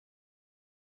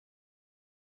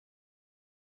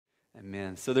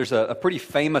Amen. So there's a pretty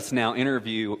famous now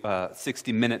interview,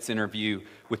 60 Minutes interview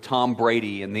with Tom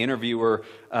Brady, and the interviewer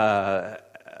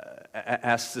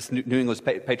asks this New England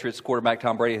Patriots quarterback,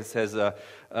 Tom Brady, says, well,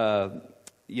 I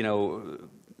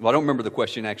don't remember the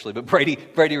question actually, but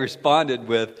Brady responded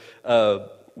with,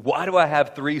 why do I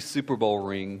have 3 Super Bowl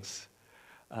rings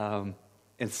and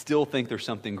still think there's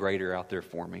something greater out there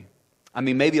for me? I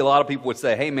mean, maybe a lot of people would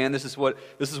say, hey, man, this is what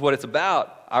it's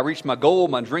about. I reached my goal,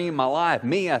 my dream, my life.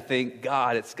 Me, I think,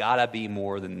 God, it's got to be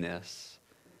more than this.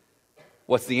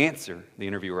 What's the answer? The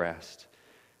interviewer asked.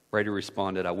 Brady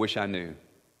responded, I wish I knew.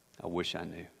 I wish I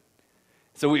knew.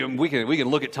 So we can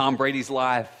look at Tom Brady's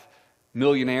life,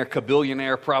 millionaire,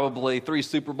 kabillionaire probably, 3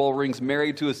 Super Bowl rings,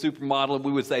 married to a supermodel, and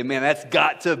we would say, man, that's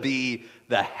got to be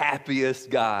the happiest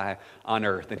guy on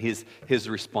earth. And his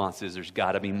response is, there's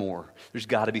got to be more. There's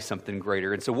got to be something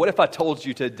greater. And so what if I told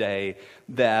you today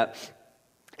that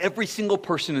every single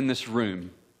person in this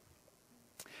room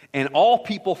and all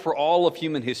people for all of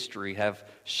human history have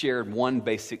shared one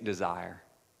basic desire?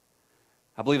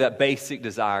 I believe that basic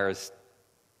desire is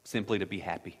simply to be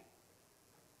happy.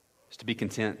 It's to be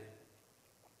content.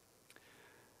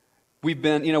 We've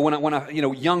been, when I,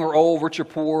 young or old, rich or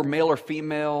poor, male or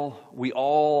female, we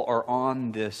all are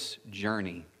on this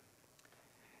journey.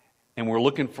 And we're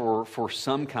looking for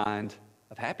some kind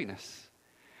of happiness.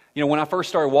 When I first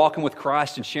started walking with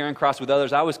Christ and sharing Christ with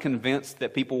others, I was convinced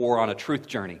that people were on a truth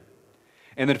journey.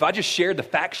 And that if I just shared the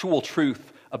factual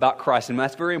truth about Christ, and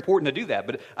that's very important to do that,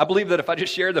 but I believe that if I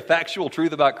just shared the factual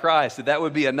truth about Christ, that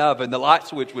would be enough and the light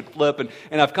switch would flip.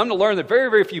 And I've come to learn that very,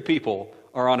 very few people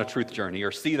are on a truth journey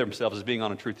or see themselves as being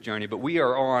on a truth journey, but we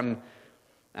are on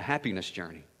a happiness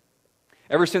journey.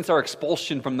 Ever since our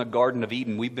expulsion from the Garden of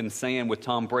Eden, we've been saying with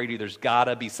Tom Brady, there's got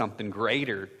to be something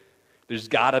greater. There's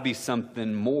got to be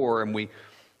something more. And we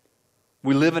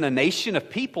live in a nation of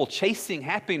people chasing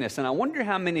happiness, and I wonder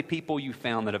how many people you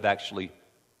found that have actually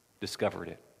discovered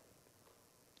it.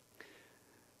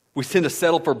 We tend to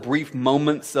settle for brief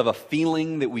moments of a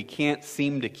feeling that we can't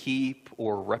seem to keep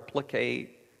or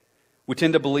replicate. We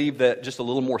tend to believe that just a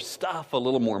little more stuff, a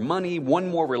little more money, one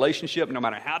more relationship, no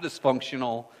matter how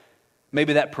dysfunctional,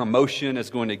 maybe that promotion is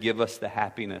going to give us the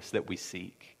happiness that we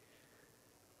seek.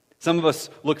 Some of us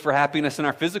look for happiness in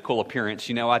our physical appearance.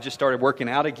 I just started working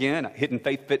out again, hitting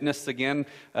Faith Fitness again,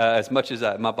 as much as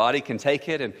my body can take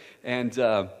it. And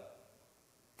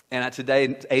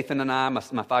today, Ethan and I, my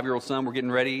 5-year-old son, we're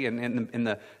getting ready in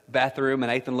the bathroom,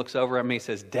 and Ethan looks over at me and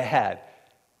says, Dad,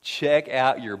 check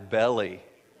out your belly.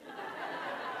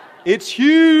 It's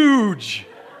huge.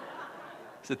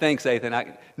 I said, thanks,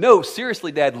 Ethan. No,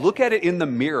 seriously, Dad, look at it in the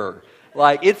mirror.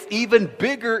 Like, it's even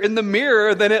bigger in the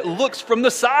mirror than it looks from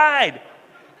the side.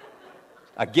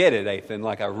 I get it, Ethan.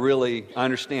 I really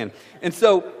understand. And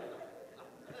so,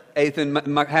 Ethan,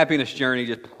 my happiness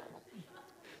journey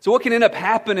So what can end up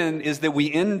happening is that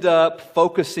we end up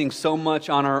focusing so much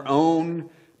on our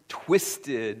own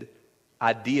twisted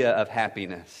idea of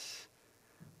happiness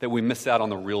that we miss out on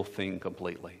the real thing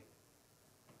completely.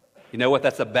 You know what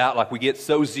that's about? We get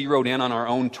so zeroed in on our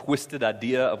own twisted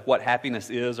idea of what happiness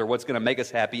is or what's going to make us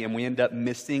happy, and we end up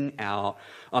missing out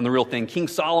on the real thing. King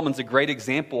Solomon's a great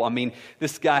example. I mean,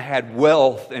 this guy had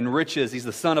wealth and riches. He's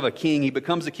the son of a king. He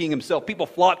becomes a king himself. People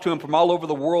flock to him from all over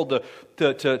the world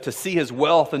to see his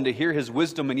wealth and to hear his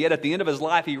wisdom. And yet at the end of his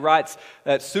life, he writes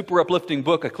that super uplifting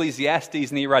book, Ecclesiastes,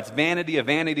 and he writes, vanity of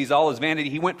vanities, all is vanity.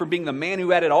 He went from being the man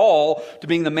who had it all to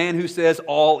being the man who says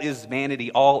all is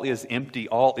vanity, all is empty,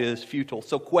 all is futile.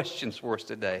 So questions for us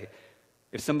today.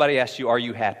 If somebody asks you, are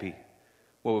you happy?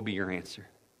 What would be your answer?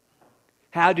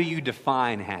 How do you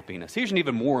define happiness? Here's an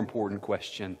even more important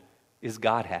question. Is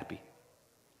God happy?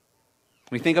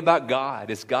 When you think about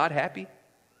God, is God happy?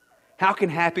 How can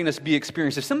happiness be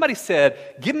experienced? If somebody said,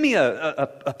 give me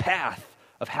a path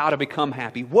of how to become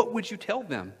happy, what would you tell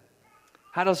them?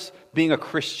 How does being a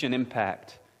Christian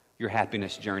impact your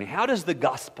happiness journey? How does the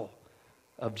gospel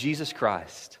of Jesus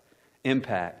Christ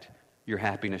impact your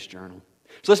happiness journal?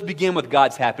 So let's begin with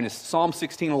God's happiness. Psalm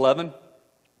 16:11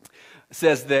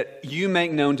 says that you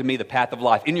make known to me the path of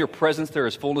life. In your presence there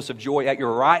is fullness of joy. At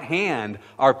your right hand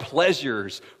are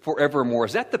pleasures forevermore.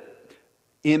 Is that the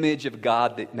image of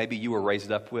God that maybe you were raised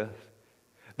up with?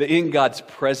 That in God's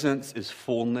presence is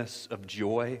fullness of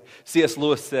joy. C.S.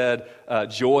 Lewis said,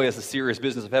 joy is the serious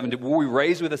business of heaven. Were we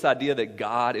raised with this idea that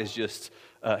God is just,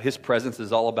 His presence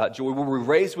is all about joy? Were we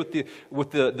raised with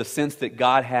the sense that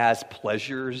God has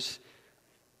pleasures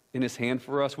in His hand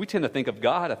for us? We tend to think of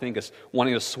God, I think, as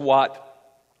wanting to swat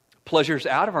pleasures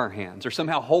out of our hands or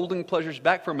somehow holding pleasures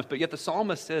back from us. But yet the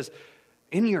psalmist says,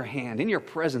 in your hand, in your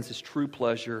presence is true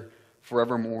pleasure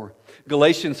forevermore.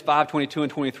 Galatians 5:22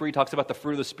 and 23 talks about the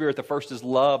fruit of the Spirit. The first is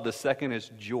love, the second is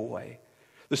joy.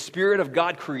 The Spirit of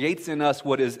God creates in us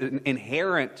what is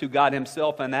inherent to God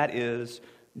Himself, and that is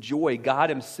joy. God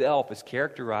Himself is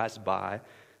characterized by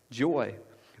joy.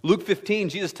 Luke 15,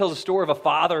 Jesus tells a story of a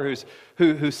father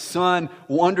whose son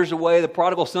wanders away, the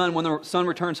prodigal son. When the son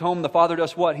returns home, the father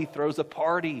does what? He throws a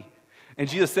party. And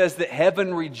Jesus says that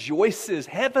heaven rejoices.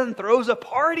 Heaven throws a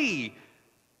party.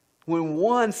 When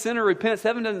one sinner repents,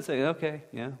 heaven doesn't say, okay,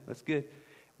 yeah, that's good.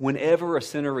 Whenever a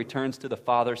sinner returns to the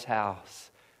Father's house,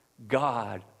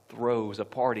 God throws a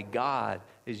party. God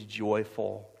is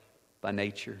joyful by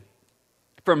nature.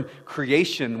 From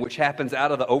creation, which happens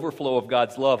out of the overflow of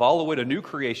God's love, all the way to new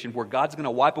creation, where God's going to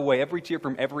wipe away every tear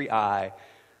from every eye,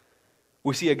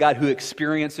 we see a God who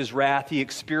experiences wrath, He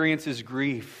experiences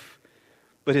grief,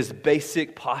 but His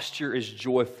basic posture is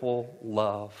joyful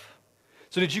love.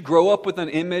 So did you grow up with an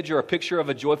image or a picture of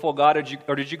a joyful God,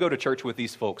 or did you go to church with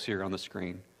these folks here on the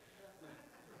screen?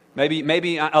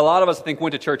 Maybe a lot of us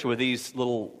went to church with these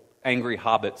little angry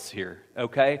hobbits here,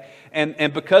 okay?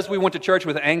 And because we went to church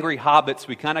with angry hobbits,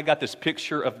 we kind of got this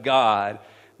picture of God,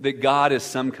 that God is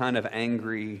some kind of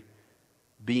angry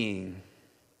being.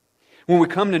 When we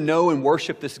come to know and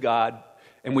worship this God,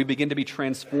 and we begin to be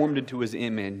transformed into His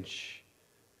image,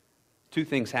 two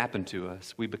things happen to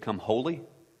us. We become holy,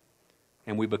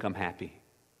 and we become happy.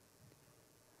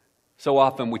 So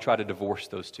often we try to divorce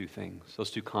those two things,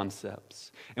 those two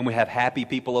concepts. And we have happy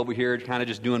people over here kind of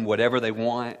just doing whatever they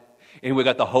want. And we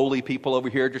got the holy people over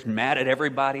here just mad at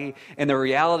everybody. And the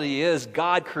reality is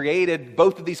God created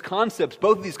both of these concepts.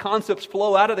 Both of these concepts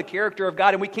flow out of the character of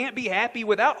God. And we can't be happy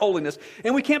without holiness.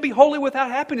 And we can't be holy without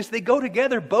happiness. They go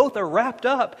together. Both are wrapped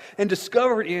up and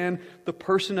discovered in the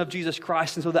person of Jesus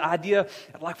Christ. And so the idea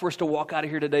I'd like for us to walk out of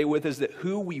here today with is that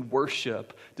who we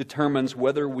worship determines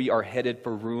whether we are headed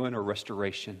for ruin or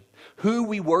restoration. Who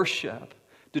we worship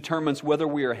determines whether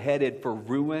we are headed for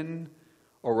ruin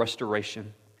or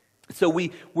restoration. So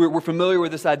we're familiar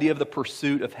with this idea of the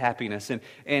pursuit of happiness.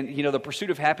 And you know, the pursuit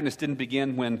of happiness didn't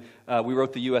begin when we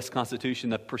wrote the U.S. Constitution.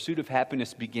 The pursuit of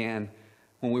happiness began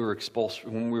when we were expulsed,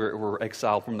 when we were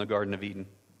exiled from the Garden of Eden.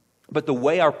 But the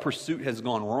way our pursuit has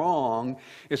gone wrong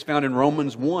is found in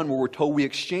Romans 1, where we're told we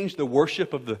exchange the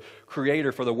worship of the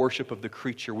Creator for the worship of the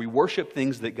creature. We worship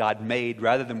things that God made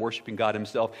rather than worshiping God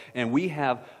Himself. And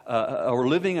we're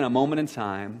living in a moment in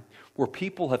time where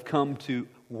people have come to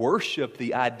worship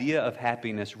the idea of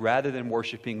happiness rather than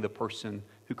worshiping the person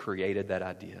who created that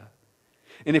idea.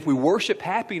 And if we worship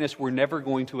happiness, we're never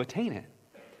going to attain it.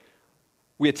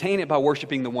 We attain it by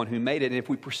worshiping the one who made it. And if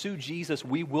we pursue Jesus,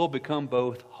 we will become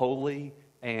both holy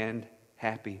and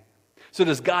happy. So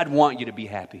does God want you to be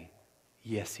happy?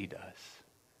 Yes, He does.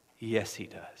 Yes, He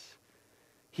does.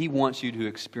 He wants you to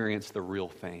experience the real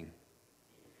thing.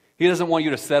 He doesn't want you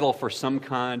to settle for some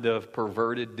kind of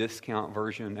perverted discount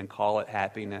version and call it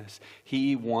happiness.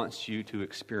 He wants you to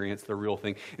experience the real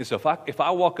thing. And so if I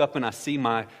walk up and I see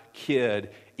my kid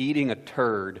eating a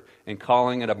turd and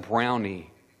calling it a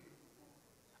brownie,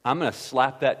 I'm going to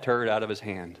slap that turd out of his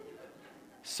hand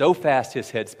so fast his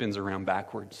head spins around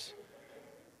backwards.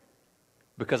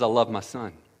 Because I love my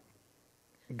son.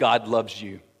 God loves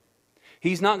you.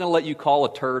 He's not going to let you call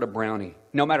a turd a brownie,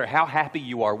 no matter how happy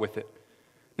you are with it.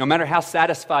 No matter how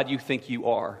satisfied you think you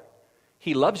are,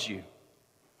 He loves you.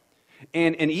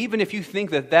 And even if you think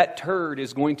that turd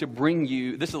is going to bring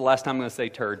you, this is the last time I'm going to say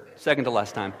turd, second to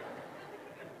last time.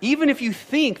 Even if you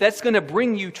think that's going to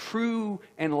bring you true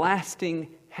and lasting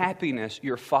happiness,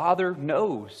 your Father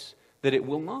knows that it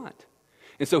will not.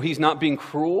 And so He's not being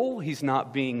cruel, He's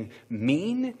not being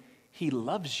mean, He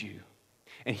loves you.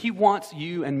 And He wants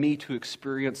you and me to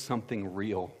experience something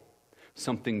real,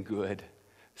 something good,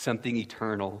 something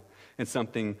eternal, and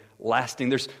something lasting.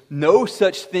 There's no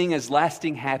such thing as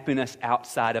lasting happiness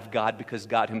outside of God because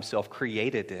God Himself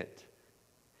created it.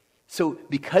 So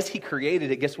because He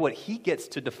created it, guess what? He gets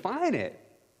to define it.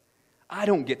 I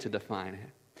don't get to define it.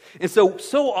 And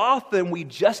so often we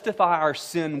justify our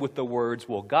sin with the words,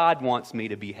 well, God wants me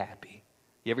to be happy.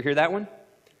 You ever hear that one?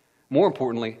 More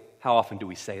importantly, how often do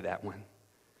we say that one?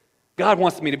 God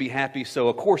wants me to be happy, so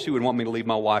of course He would want me to leave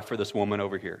my wife for this woman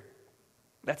over here.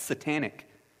 That's satanic.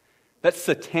 That's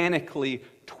satanically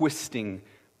twisting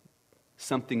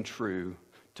something true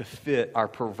to fit our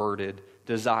perverted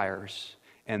desires.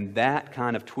 And that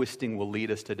kind of twisting will lead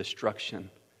us to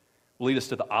destruction, will lead us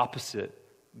to the opposite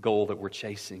goal that we're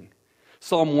chasing.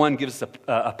 Psalm 1 gives us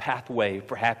a pathway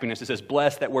for happiness. It says,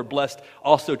 blessed, that word blessed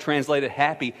also translated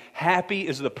happy. Happy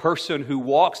is the person who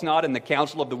walks not in the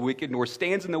counsel of the wicked, nor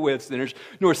stands in the way of sinners,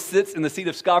 nor sits in the seat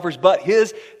of scoffers, but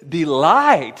his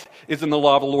delight is in the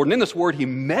law of the Lord. And in this word, he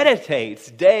meditates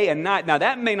day and night. Now,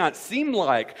 that may not seem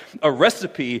like a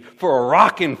recipe for a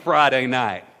rockin' Friday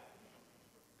night,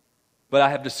 but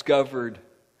I have discovered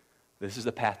this is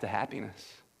the path to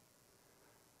happiness.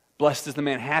 Blessed is the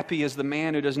man, happy is the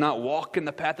man who does not walk in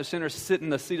the path of sinners, sit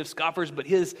in the seat of scoffers, but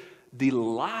his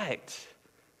delight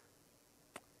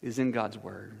is in God's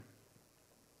word.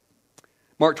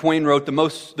 Mark Twain wrote,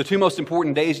 the two most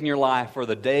important days in your life are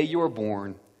the day you are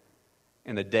born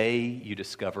and the day you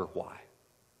discover why.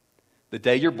 The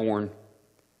day you're born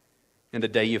and the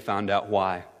day you found out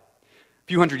why. A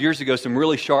few hundred years ago, some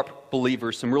really sharp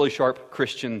believers, some really sharp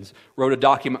Christians wrote a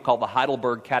document called the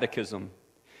Heidelberg Catechism.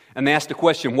 And they asked the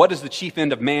question, what is the chief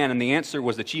end of man? And the answer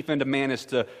was the chief end of man is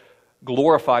to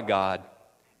glorify God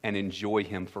and enjoy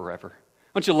Him forever.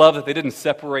 Don't you love that they didn't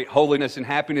separate holiness and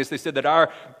happiness? They said that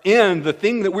our end, the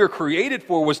thing that we were created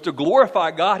for, was to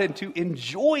glorify God and to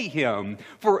enjoy Him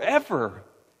forever.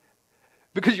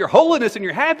 Because your holiness and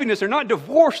your happiness are not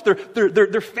divorced.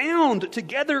 They're found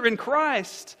together in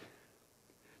Christ.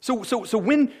 So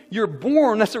when you're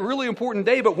born, that's a really important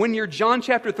day, but when you're, John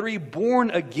chapter 3,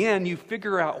 born again, you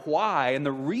figure out why. And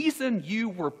the reason you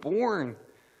were born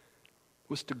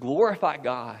was to glorify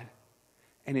God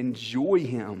and enjoy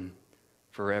Him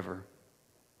forever.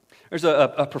 There's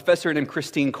a professor named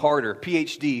Christine Carter,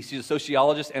 PhD. She's a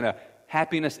sociologist and a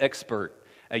happiness expert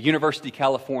at University of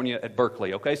California at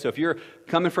Berkeley. Okay, so if you're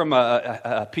coming from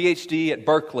a PhD at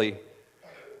Berkeley,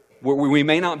 we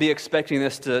may not be expecting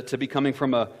this to be coming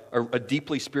from a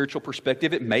deeply spiritual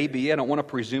perspective. It may be. I don't want to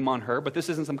presume on her, but this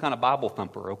isn't some kind of Bible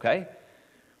thumper, okay?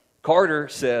 Carter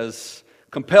says,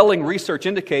 compelling research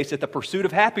indicates that the pursuit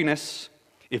of happiness,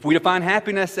 if we define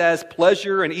happiness as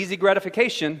pleasure and easy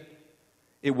gratification,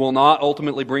 it will not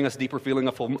ultimately bring us deeper feeling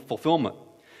of fulfillment.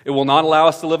 It will not allow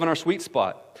us to live in our sweet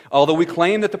spot. Although we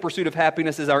claim that the pursuit of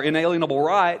happiness is our inalienable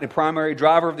right and primary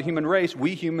driver of the human race,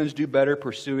 we humans do better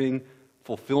pursuing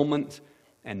fulfillment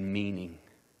and meaning.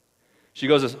 She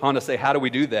goes on to say, how do we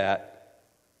do that?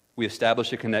 We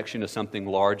establish a connection to something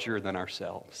larger than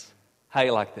ourselves. How do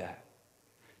you like that?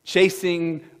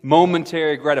 Chasing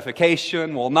momentary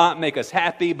gratification will not make us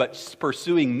happy, but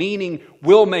pursuing meaning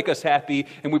will make us happy,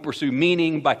 and we pursue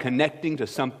meaning by connecting to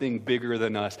something bigger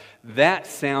than us. That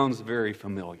sounds very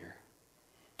familiar.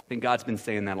 I think God's been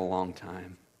saying that a long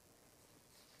time.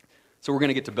 So we're going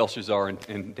to get to Belshazzar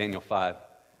in Daniel 5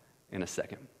 in a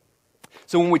second.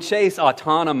 So when we chase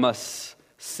autonomous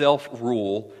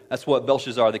self-rule, that's what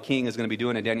Belshazzar the king is going to be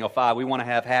doing in Daniel 5. We want to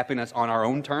have happiness on our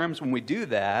own terms. When we do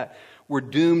that, we're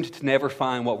doomed to never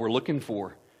find what we're looking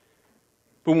for.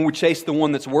 But when we chase the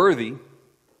one that's worthy,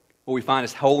 what we find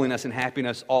is holiness and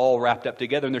happiness all wrapped up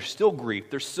together. And there's still grief,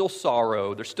 there's still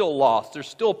sorrow, there's still loss, there's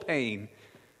still pain.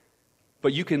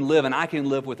 But you can live, and I can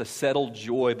live with a settled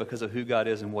joy because of who God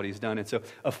is and what He's done. And so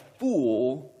a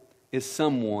fool is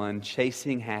someone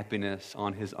chasing happiness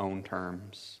on his own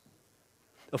terms.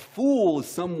 A fool is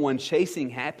someone chasing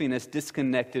happiness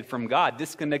disconnected from God,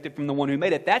 disconnected from the one who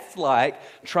made it. That's like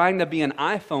trying to be an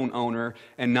iPhone owner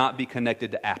and not be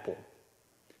connected to Apple.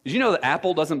 Did you know that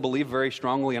Apple doesn't believe very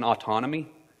strongly in autonomy?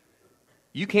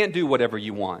 You can't do whatever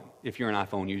you want if you're an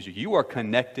iPhone user. You are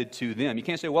connected to them. You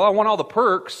can't say, well, I want all the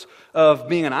perks of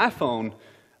being an iPhone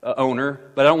owner,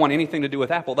 but I don't want anything to do with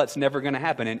Apple. That's never going to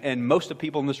happen. And most of the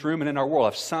people in this room and in our world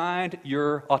have signed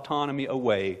your autonomy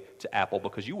away to Apple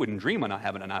because you wouldn't dream of not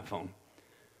having an iPhone.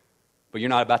 But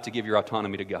you're not about to give your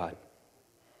autonomy to God.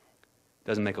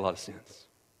 Doesn't make a lot of sense.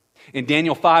 In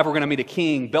Daniel 5, we're going to meet a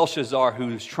king, Belshazzar,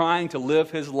 who's trying to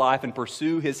live his life and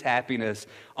pursue his happiness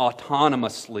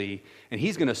autonomously. And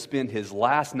he's going to spend his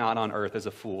last night on earth as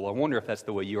a fool. I wonder if that's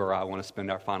the way you or I want to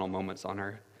spend our final moments on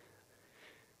earth.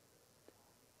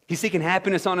 He's seeking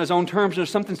happiness on his own terms. There's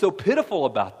something so pitiful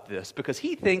about this because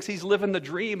he thinks he's living the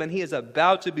dream and he is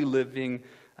about to be living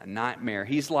a nightmare.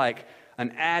 He's like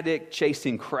an addict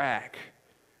chasing crack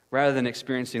rather than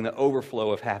experiencing the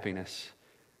overflow of happiness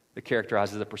that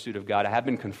characterizes the pursuit of God. I have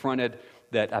been confronted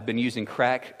that I've been using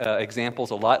crack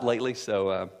examples a lot lately,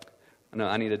 so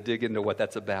I need to dig into what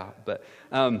that's about. But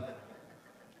as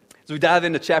we dive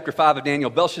into chapter 5 of Daniel,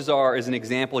 Belshazzar is an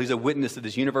example. He's a witness of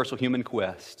this universal human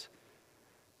quest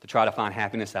to try to find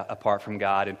happiness apart from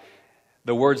God. And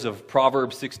the words of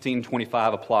Proverbs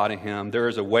 16:25 apply to him. There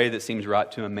is a way that seems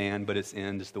right to a man, but its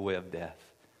end is the way of death.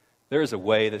 There is a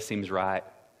way that seems right,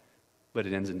 but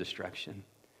it ends in destruction.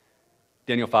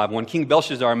 Daniel 5:1, King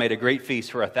Belshazzar made a great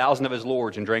feast for 1,000 of his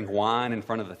lords and drank wine in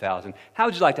front of the 1,000. How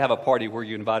would you like to have a party where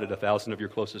you invited 1,000 of your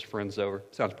closest friends over?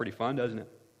 Sounds pretty fun, doesn't it?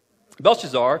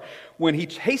 Belshazzar, when he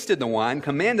tasted the wine,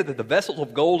 commanded that the vessels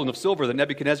of gold and of silver that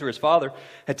Nebuchadnezzar his father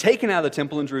had taken out of the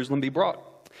temple in Jerusalem be brought.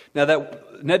 Now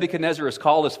that Nebuchadnezzar is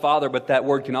called his father, but that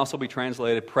word can also be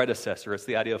translated predecessor. It's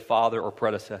the idea of father or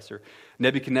predecessor.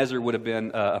 Nebuchadnezzar would have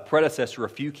been a predecessor a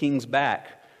few kings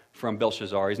back from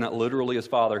Belshazzar. He's not literally his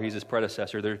father, he's his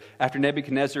predecessor. After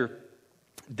Nebuchadnezzar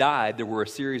died, there were a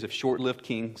series of short-lived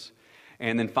kings,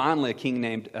 and then finally a king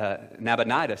named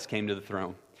Nabonidus came to the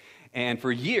throne. And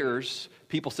for years,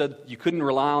 people said you couldn't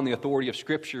rely on the authority of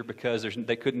Scripture because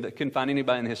they couldn't find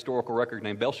anybody in the historical record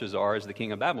named Belshazzar as the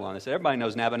king of Babylon. They said everybody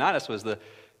knows Nabonidus was the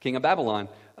king of Babylon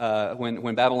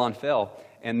when Babylon fell.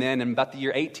 And then in about the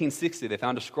year 1860, they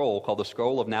found a scroll called the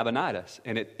Scroll of Nabonidus.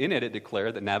 And in it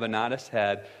declared that Nabonidus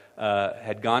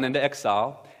had gone into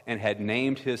exile and had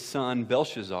named his son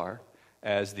Belshazzar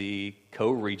as the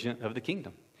co-regent of the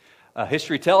kingdom.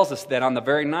 History tells us that on the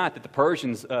very night that the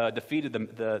Persians defeated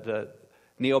the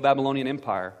Neo-Babylonian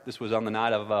Empire, this was on the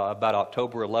night of about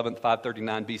October 11th,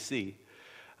 539 BC,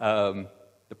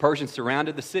 the Persians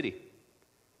surrounded the city.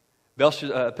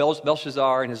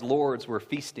 Belshazzar and his lords were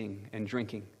feasting and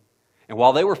drinking. And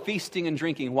while they were feasting and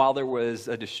drinking, while there was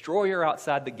a destroyer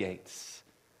outside the gates,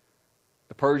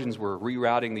 the Persians were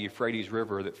rerouting the Euphrates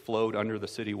River that flowed under the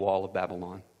city wall of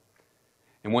Babylon.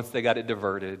 And once they got it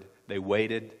diverted, they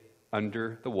waited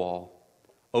under the wall,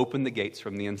 opened the gates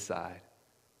from the inside,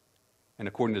 and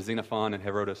according to Xenophon and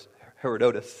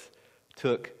Herodotus,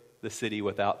 took the city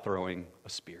without throwing a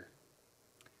spear.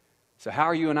 So how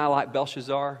are you and I like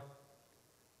Belshazzar?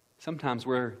 Sometimes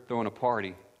we're throwing a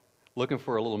party, looking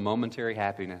for a little momentary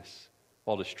happiness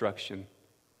while destruction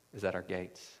is at our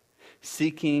gates,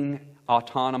 seeking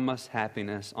autonomous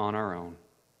happiness on our own.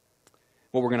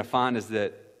 What we're going to find is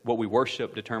that what we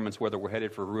worship determines whether we're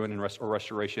headed for ruin or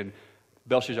restoration.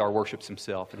 Belshazzar worships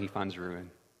himself, and he finds ruin.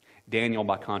 Daniel,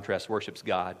 by contrast, worships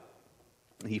God,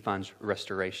 and he finds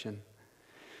restoration.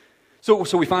 So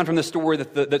we find from this story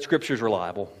that Scripture is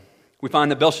reliable. We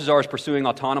find that Belshazzar is pursuing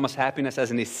autonomous happiness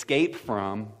as an escape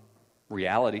from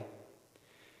reality.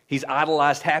 He's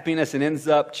idolized happiness and ends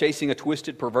up chasing a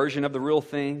twisted perversion of the real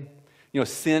thing.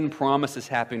 Sin promises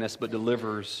happiness but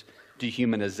delivers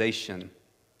dehumanization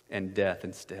and death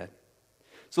instead.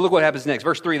 So look what happens next.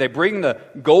 Verse 3, they bring the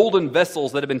golden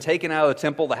vessels that have been taken out of the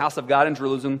temple, the house of God in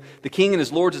Jerusalem. The king and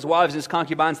his lords, his wives, and his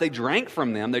concubines, they drank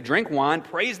from them. They drank wine,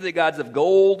 praised the gods of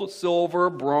gold, silver,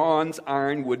 bronze,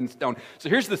 iron, wood, and stone. So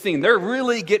here's the scene. They're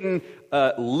really getting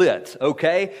lit,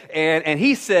 okay? And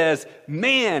he says,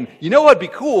 man, you know what'd be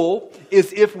cool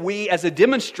is if we, as a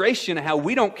demonstration of how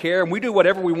we don't care and we do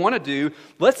whatever we want to do,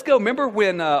 let's go. Remember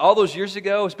when all those years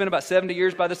ago, it's been about 70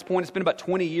 years by this point, it's been about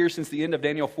 20 years since the end of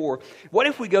Daniel 4. What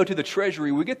if we go to the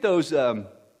treasury, we get those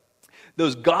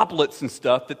goblets and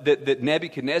stuff that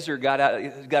Nebuchadnezzar got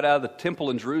out of the temple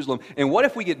in Jerusalem, and what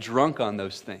if we get drunk on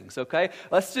those things, okay?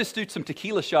 Let's just do some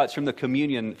tequila shots from the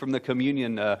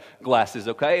communion glasses,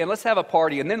 okay? And let's have a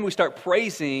party, and then we start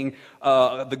praising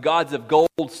the gods of gold,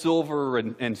 silver,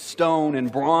 and stone,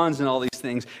 and bronze, and all these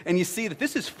things. And you see that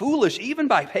this is foolish even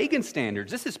by pagan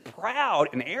standards. This is proud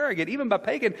and arrogant even by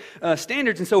pagan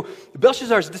standards. And so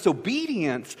Belshazzar's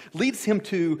disobedience leads him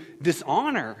to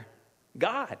dishonor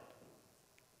God.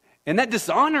 And that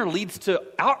dishonor leads to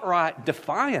outright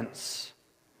defiance.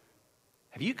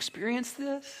 Have you experienced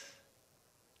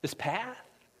this path?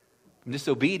 From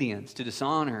disobedience to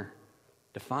dishonor,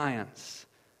 defiance,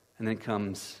 and then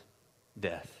comes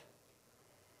death.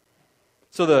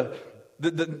 So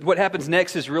what happens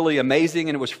next is really amazing,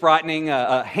 and it was frightening.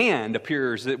 A hand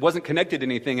appears. It wasn't connected to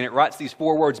anything, and it writes these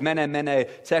 4 words, mene, mene,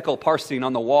 tekel, parsin,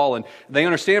 on the wall. And they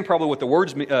understand probably what the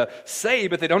words say,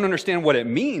 but they don't understand what it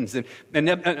means.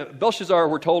 And Belshazzar,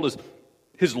 we're told, is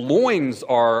his loins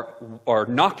are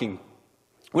knocking.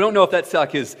 We don't know if that's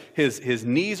like his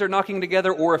knees are knocking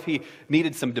together or if he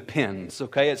needed some depends,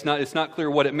 okay? It's not clear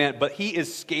what it meant, but he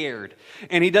is scared.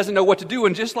 And he doesn't know what to do.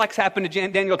 And just like's happened to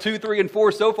Daniel 2, 3, and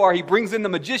 4 so far, he brings in the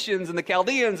magicians and the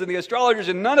Chaldeans and the astrologers,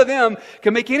 and none of them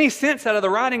can make any sense out of the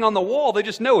writing on the wall. They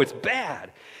just know it's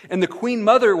bad. And the queen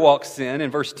mother walks in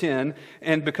verse 10,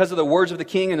 and because of the words of the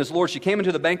king and his lord, she came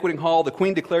into the banqueting hall. The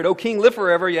queen declared, "O king, live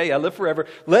forever." Yeah, live forever.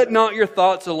 "Let not your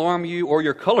thoughts alarm you or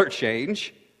your color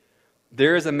change.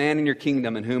 There is a man in your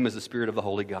kingdom in whom is the spirit of the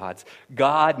holy gods."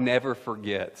 God never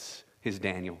forgets his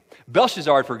Daniel.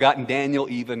 Belshazzar had forgotten Daniel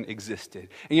even existed.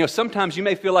 And sometimes you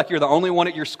may feel like you're the only one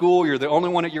at your school, you're the only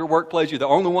one at your workplace, you're the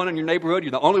only one in your neighborhood,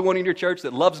 you're the only one in your church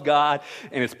that loves God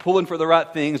and is pulling for the right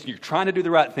things, and you're trying to do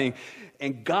the right thing.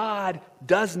 And God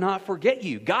does not forget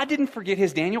you. God didn't forget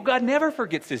his Daniel. God never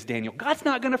forgets his Daniel. God's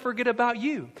not going to forget about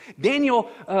you. Daniel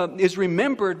is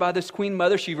remembered by this queen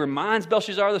mother. She reminds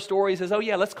Belshazzar of the story. He says, oh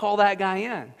yeah, let's call that guy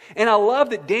in. And I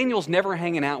love that Daniel's never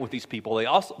hanging out with these people. They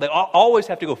always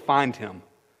have to go find him.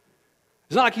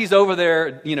 It's not like he's over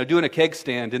there, doing a keg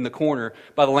stand in the corner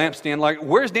by the lampstand like,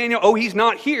 where's Daniel? Oh, he's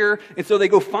not here. And so they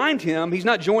go find him. He's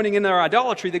not joining in their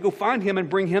idolatry. They go find him and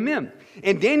bring him in.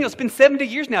 And Daniel's been 70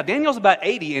 years now. Daniel's about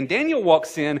 80, and Daniel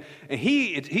walks in, and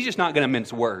he's just not going to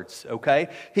mince words, okay?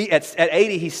 At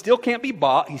 80, he still can't be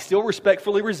bought. He still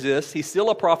respectfully resists. He's still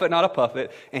a prophet, not a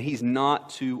puppet, and he's not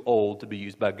too old to be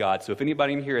used by God. So if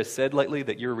anybody in here has said lately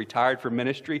that you're retired from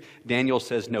ministry, Daniel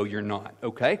says, no, you're not,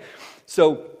 okay?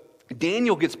 So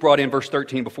Daniel gets brought in, verse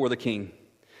 13, before the king.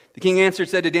 The king answered,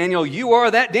 said to Daniel, you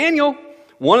are that Daniel,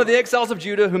 one of the exiles of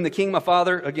Judah, whom the king, my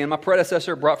father, again, my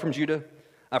predecessor, brought from Judah.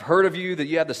 I've heard of you that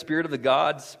you have the spirit of the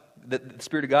gods, that the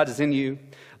spirit of God is in you.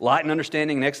 Light and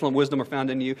understanding and excellent wisdom are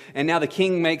found in you. And now the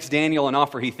king makes Daniel an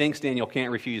offer he thinks Daniel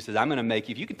can't refuse. He says, I'm going to make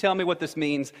you, if you can tell me what this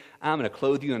means, I'm going to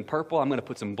clothe you in purple. I'm going to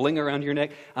put some bling around your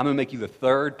neck. I'm going to make you the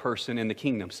third person in the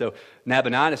kingdom. So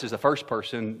Nabonidus is the first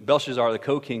person. Belshazzar, the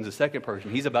co-king, is the second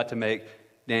person. He's about to make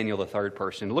Daniel the third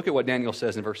person. Look at what Daniel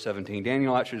says in verse 17.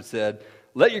 Daniel actually said,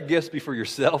 let your gifts be for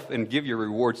yourself and give your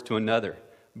rewards to another.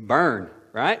 Burn.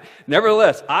 Right?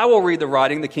 Nevertheless, I will read the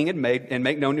writing the king had made and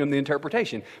make known to him the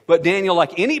interpretation. But Daniel,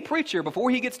 like any preacher, before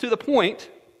he gets to the point,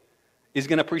 is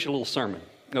going to preach a little sermon.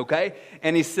 Okay?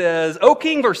 And he says, O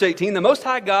king, verse 18, the Most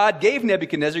High God gave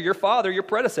Nebuchadnezzar, your father, your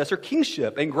predecessor,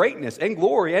 kingship and greatness and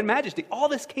glory and majesty. All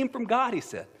this came from God, he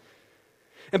said.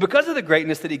 And because of the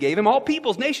greatness that he gave him, all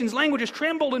peoples, nations, languages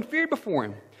trembled and feared before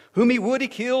him. Whom he would, he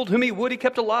killed. Whom he would, he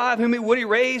kept alive. Whom he would, he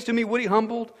raised. Whom he would, he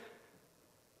humbled.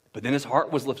 But then his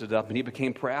heart was lifted up and he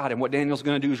became proud. And what Daniel's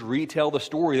going to do is retell the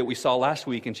story that we saw last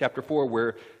week in chapter 4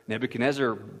 where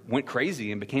Nebuchadnezzar went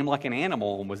crazy and became like an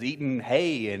animal and was eating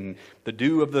hay and the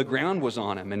dew of the ground was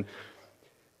on him. And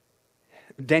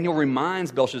Daniel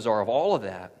reminds Belshazzar of all of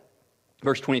that.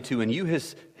 Verse 22, and you,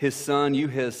 his son, you,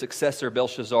 his successor,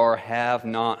 Belshazzar, have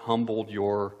not humbled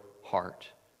your heart,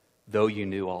 though you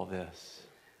knew all this.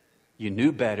 You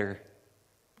knew better,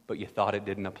 but you thought it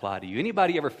didn't apply to you.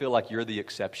 Anybody ever feel like you're the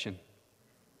exception?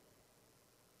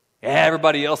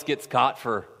 Everybody else gets caught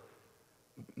for,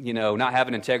 not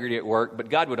having integrity at work, but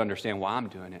God would understand why I'm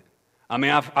doing it. I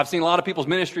mean, I've seen a lot of people's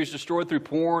ministries destroyed through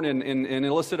porn and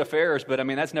illicit affairs, but I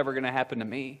mean, that's never going to happen to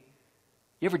me.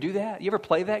 You ever do that? You ever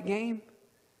play that game?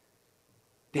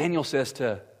 Daniel says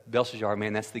to Belshazzar,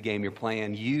 man, that's the game you're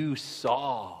playing. You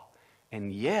saw,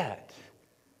 and yet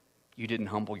you didn't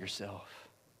humble yourself.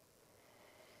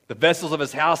 The vessels of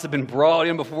his house have been brought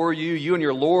in before you. You and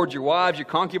your lords, your wives, your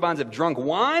concubines have drunk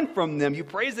wine from them. You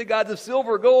praise the gods of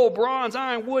silver, gold, bronze,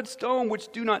 iron, wood, stone, which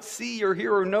do not see or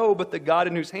hear or know, but the God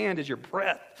in whose hand is your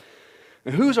breath.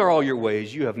 And whose are all your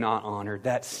ways you have not honored?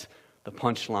 That's the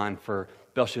punchline for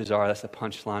Belshazzar. That's the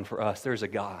punchline for us. There's a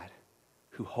God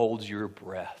who holds your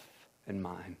breath and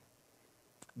mine.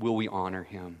 Will we honor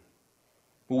him?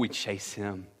 Will we chase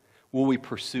him? Will we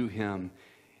pursue him?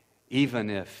 Even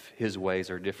if his ways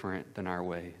are different than our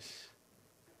ways.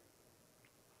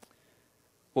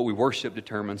 What we worship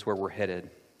determines where we're headed,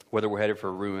 whether we're headed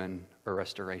for ruin or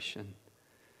restoration.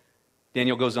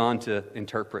 Daniel goes on to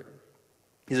interpret.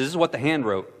 He says, this is what the hand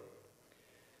wrote.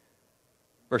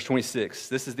 Verse 26,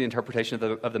 this is the interpretation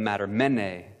of the matter.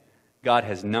 Mene, God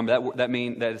has numbered. That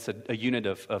means that it's a unit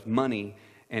of money,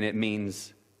 and it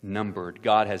means numbered.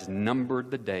 God has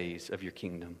numbered the days of your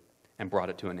kingdom and brought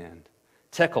it to an end.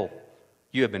 Tekel,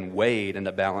 you have been weighed in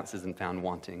the balances and found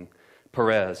wanting.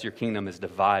 Perez, your kingdom is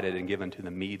divided and given to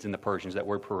the Medes and the Persians. That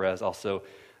word Perez, also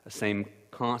the same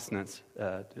consonants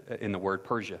in the word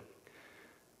Persia.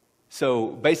 So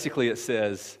basically it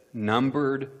says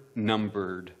numbered,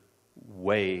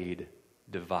 weighed,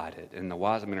 divided. And the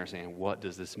wise men are saying, what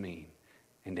does this mean?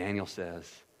 And Daniel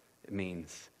says, it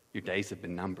means your days have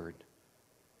been numbered.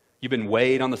 You've been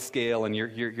weighed on the scale and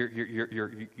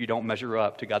you don't measure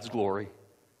up to God's glory.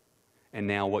 And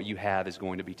now what you have is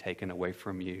going to be taken away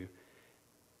from you.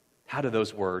 How do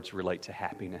those words relate to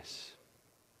happiness?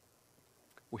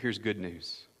 Well, here's good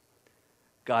news.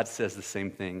 God says the same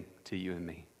thing to you and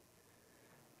me.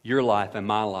 Your life and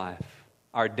my life,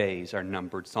 our days are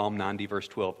numbered. Psalm 90, verse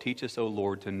 12. Teach us, O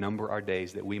Lord, to number our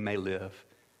days that we may live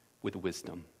with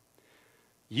wisdom.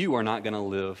 You are not going to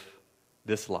live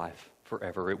this life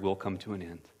forever. It will come to an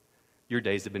end. Your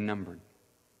days have been numbered.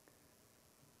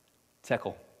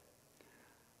 Tekel.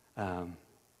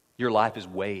 Your life is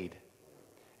weighed.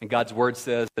 And God's word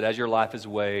says that as your life is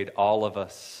weighed, all of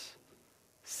us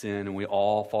sin and we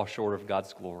all fall short of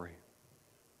God's glory.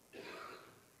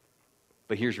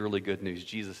 But here's really good news.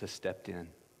 Jesus has stepped in.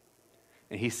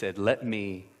 And he said, let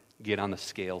me get on the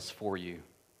scales for you.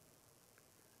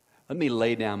 Let me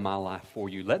lay down my life for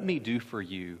you. Let me do for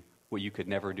you what you could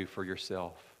never do for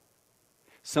yourself.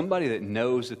 Somebody that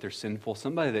knows that they're sinful,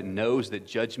 somebody that knows that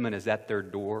judgment is at their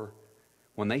door,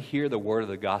 when they hear the word of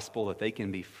the gospel that they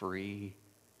can be free,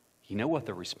 you know what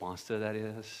the response to that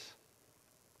is?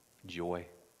 Joy.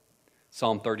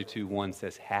 Psalm 32:1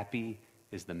 says, happy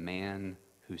is the man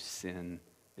whose sin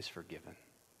is forgiven.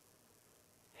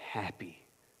 Happy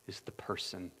is the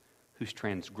person whose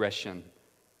transgression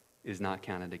is not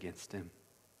counted against him.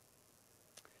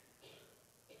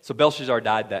 So Belshazzar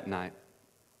died that night.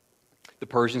 The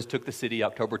Persians took the city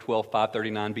October 12,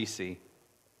 539 BC.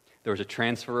 There was a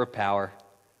transfer of power.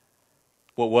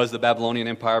 What was the Babylonian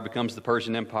Empire becomes the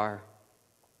Persian Empire.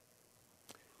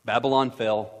 Babylon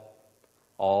fell.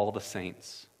 All the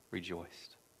saints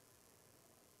rejoiced.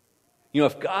 You know,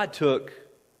 if God took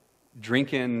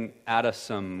drinking out of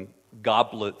some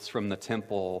goblets from the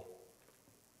temple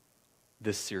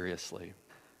this seriously,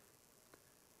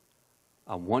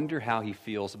 I wonder how he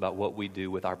feels about what we do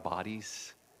with our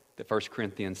bodies that 1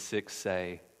 Corinthians 6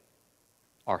 say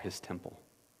are his temple.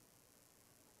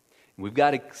 And we've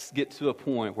got to get to a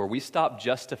point where we stop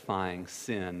justifying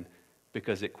sin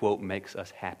because it, quote, makes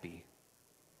us happy.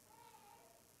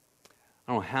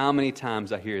 I don't know how many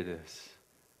times I hear this.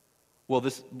 Well,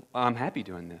 I'm happy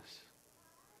doing this.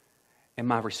 And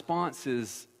my response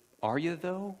is, are you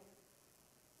though?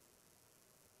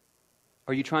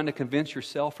 Are you trying to convince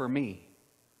yourself or me?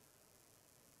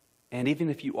 And even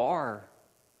if you are,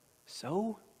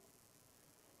 so?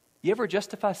 You ever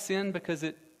justify sin because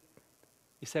you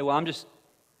say, well, I'm just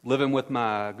living with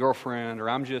my girlfriend, or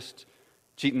I'm just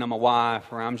cheating on my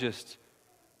wife, or I'm just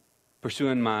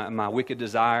pursuing my wicked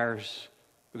desires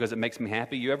because it makes me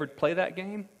happy? You ever play that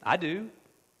game? I do.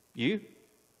 You?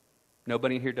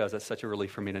 Nobody in here does. That's such a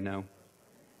relief for me to know.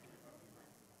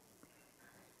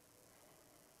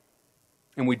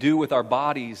 And we do with our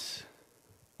bodies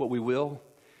what we will.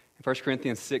 1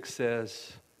 Corinthians 6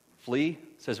 says, flee,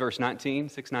 says verse 19,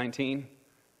 6:19.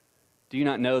 Do you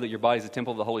not know that your body is a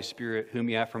temple of the Holy Spirit, whom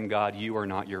you have from God? You are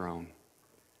not your own.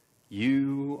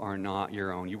 You are not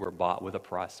your own. You were bought with a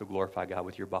price, so glorify God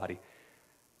with your body.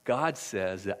 God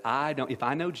says that if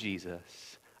I know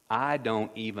Jesus, I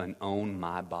don't even own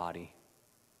my body.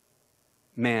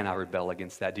 Man, I rebel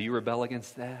against that. Do you rebel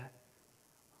against that?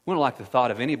 We don't like the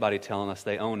thought of anybody telling us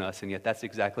they own us, and yet that's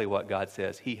exactly what God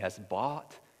says. He has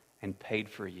bought and paid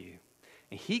for you.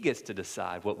 And He gets to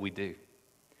decide what we do.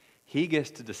 He gets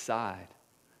to decide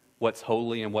what's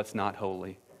holy and what's not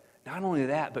holy. Not only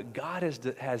that, but God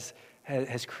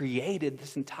has created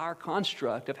this entire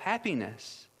construct of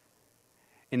happiness.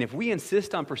 And if we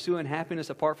insist on pursuing happiness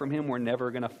apart from Him, we're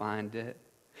never going to find it.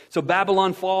 So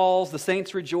Babylon falls, the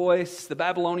saints rejoice, the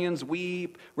Babylonians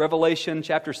weep. Revelation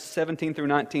chapter 17 through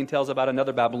 19 tells about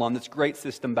another Babylon, this great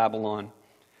system Babylon.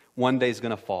 One day is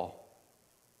going to fall.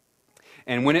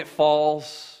 And when it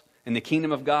falls, and the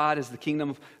kingdom of God is the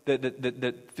kingdom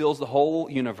that fills the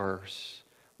whole universe,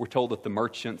 we're told that the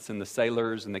merchants and the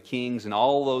sailors and the kings and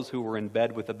all those who were in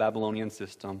bed with the Babylonian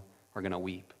system are going to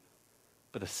weep.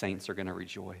 But the saints are going to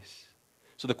rejoice.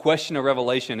 So the question of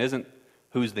Revelation isn't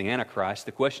who's the Antichrist.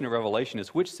 The question of Revelation is,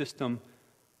 which system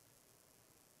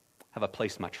have I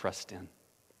placed my trust in?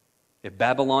 If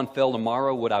Babylon fell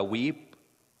tomorrow, would I weep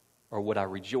or would I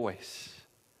rejoice?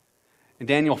 In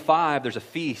Daniel 5, there's a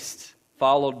feast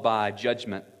followed by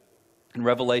judgment. In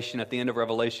Revelation, at the end of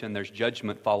Revelation, there's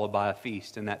judgment followed by a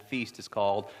feast. And that feast is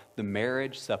called the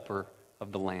marriage supper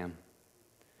of the Lamb.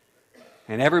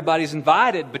 And everybody's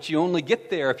invited, but you only get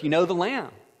there if you know the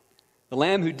Lamb. The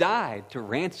Lamb who died to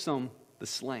ransom the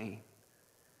slain.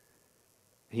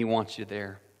 He wants you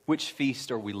there. Which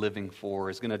feast are we living for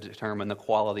is going to determine the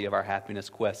quality of our happiness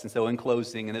quest. And so in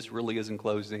closing, and this really is in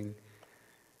closing,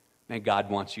 man, God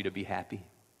wants you to be happy.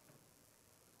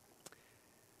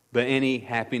 But any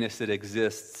happiness that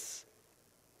exists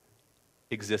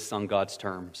on God's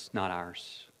terms, not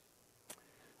ours.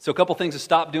 So a couple things to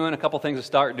stop doing, a couple things to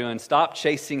start doing. Stop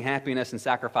chasing happiness and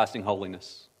sacrificing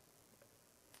holiness.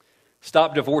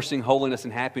 Stop divorcing holiness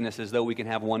and happiness as though we can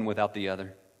have one without the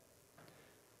other.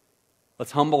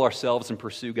 Let's humble ourselves and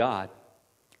pursue God.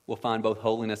 We'll find both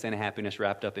holiness and happiness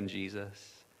wrapped up in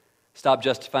Jesus. Stop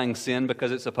justifying sin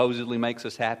because it supposedly makes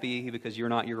us happy, because you're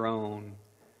not your own.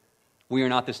 We are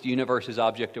not this universe's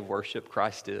object of worship.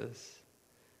 Christ is.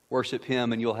 Worship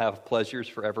Him and you'll have pleasures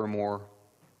forevermore.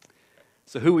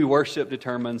 So who we worship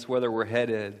determines whether we're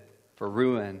headed for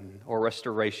ruin or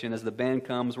restoration. As the band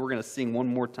comes, we're going to sing one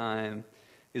more time,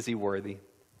 Is He Worthy?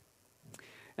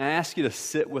 And I ask you to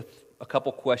sit with a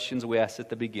couple questions we asked at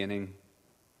the beginning.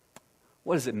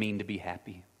 What does it mean to be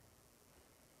happy?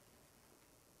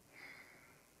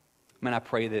 Man, I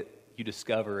pray that you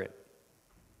discover it.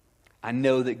 I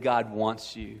know that God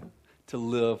wants you to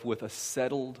live with a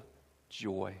settled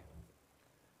joy,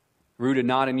 rooted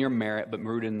not in your merit, but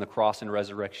rooted in the cross and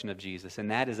resurrection of Jesus.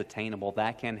 And that is attainable.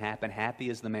 That can happen. Happy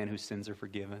is the man whose sins are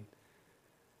forgiven.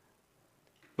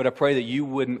 But I pray that you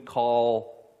wouldn't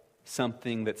call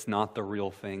something that's not the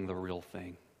real thing the real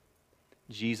thing.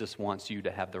 Jesus wants you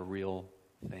to have the real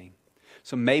thing.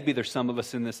 So maybe there's some of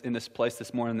us in this place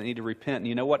this morning that need to repent. And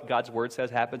you know what God's word says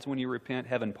happens when you repent?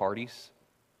 Heaven parties.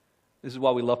 This is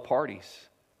why we love parties,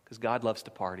 because God loves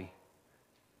to party.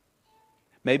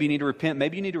 Maybe you need to repent.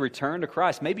 Maybe you need to return to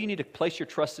Christ. Maybe you need to place your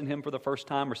trust in Him for the first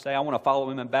time or say, I want to follow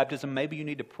Him in baptism. Maybe you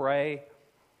need to pray.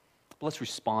 But let's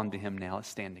respond to Him now. Let's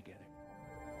stand together.